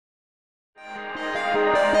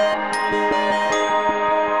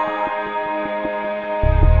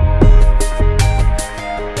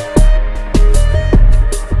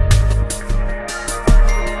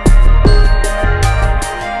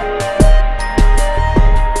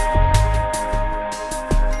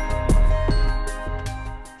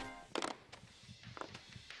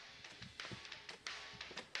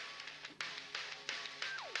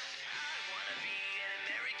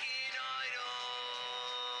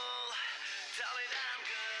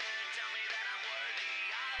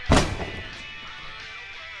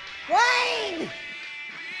Wayne!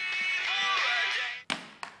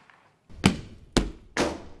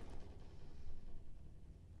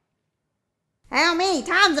 How many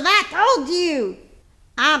times have I told you?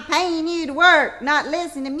 I'm paying you to work, not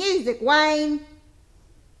listen to music, Wayne.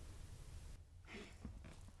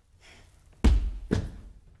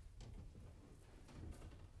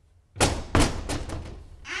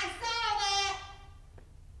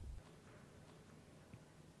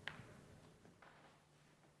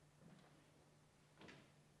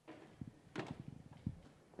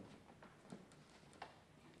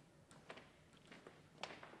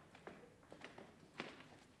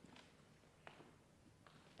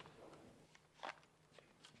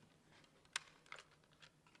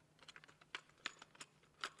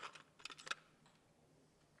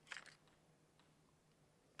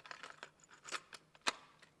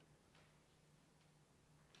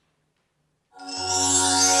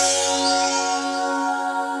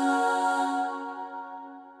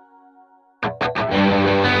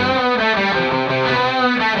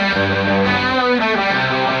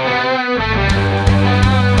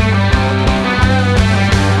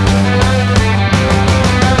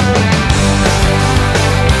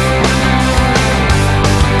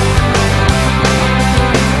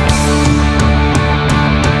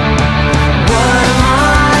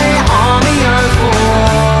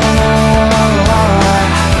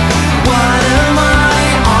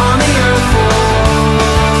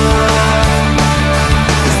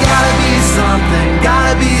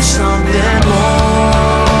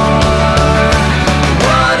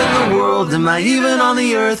 Am I even on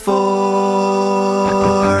the earth for?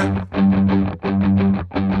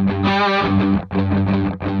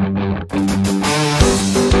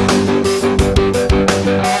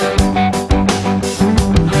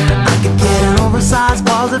 I could get an oversized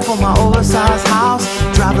closet for my oversized house,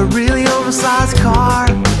 drive a really oversized car,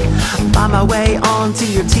 find my way onto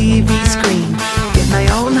your TV screen, get my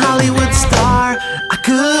own Hollywood star. I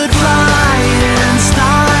could fly in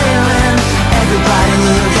style and everybody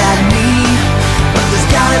look at me.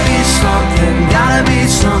 Gotta be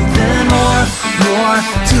something more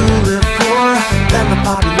to live for than the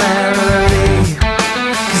popularity.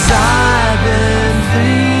 'Cause I've been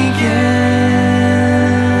thinking,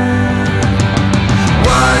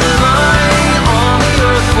 what am I on the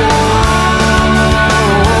earth for?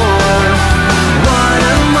 What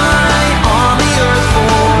am I on the earth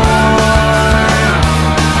for?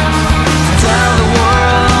 To tell the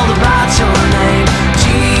world about your name,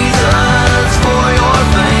 Jesus, for your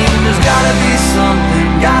fame. There's gotta be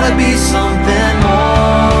something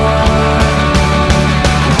more.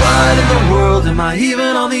 What in the world am I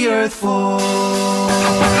even on the earth for?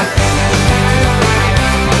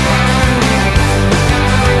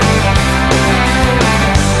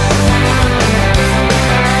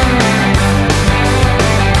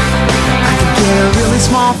 I could get a really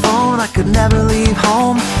small phone, I could never leave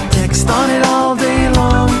home, text on it all day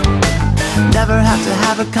long, never have to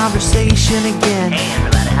have a conversation again. Hey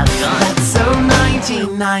everybody, how's it going? That's so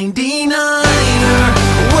 1999.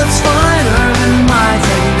 What's finer than my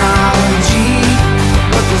technology?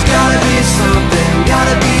 But there's gotta be something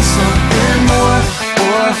more.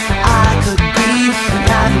 Or I could be an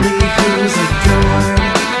athlete who's adored.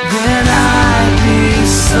 Then I'd be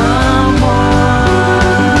someone.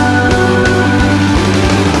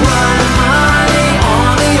 What am I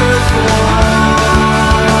on the earth for?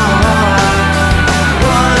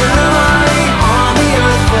 What am I on the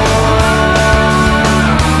earth for?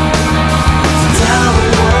 To tell the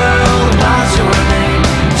world about your name,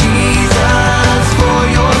 Jesus, for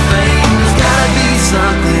your fame. There's gotta be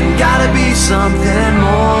something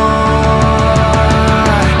more.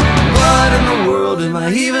 What in the world am I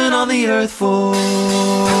even on the earth for?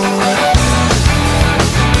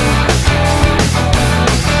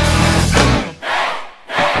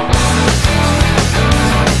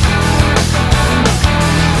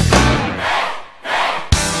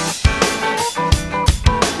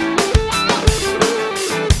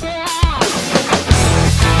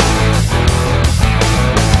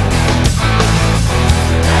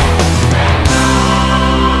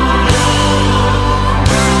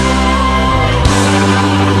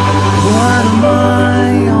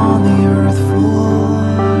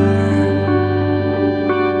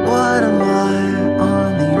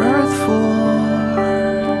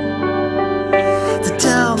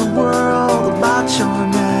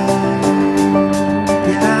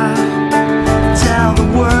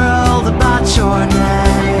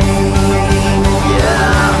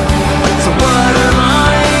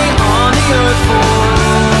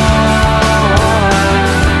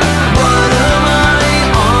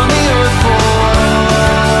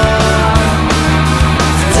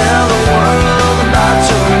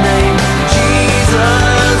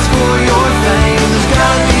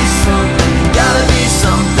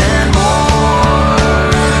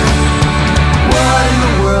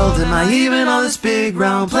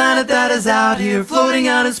 that is out here floating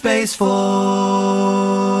out in space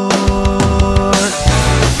for.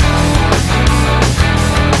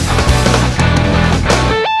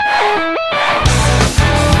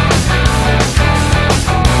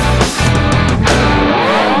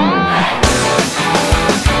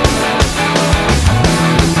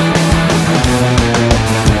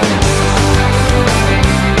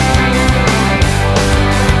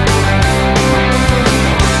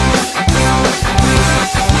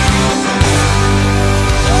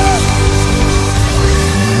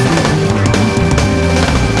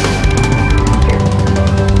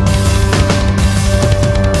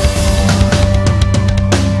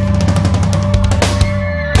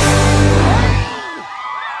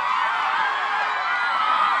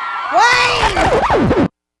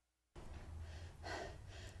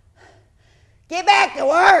 Get back to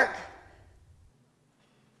work!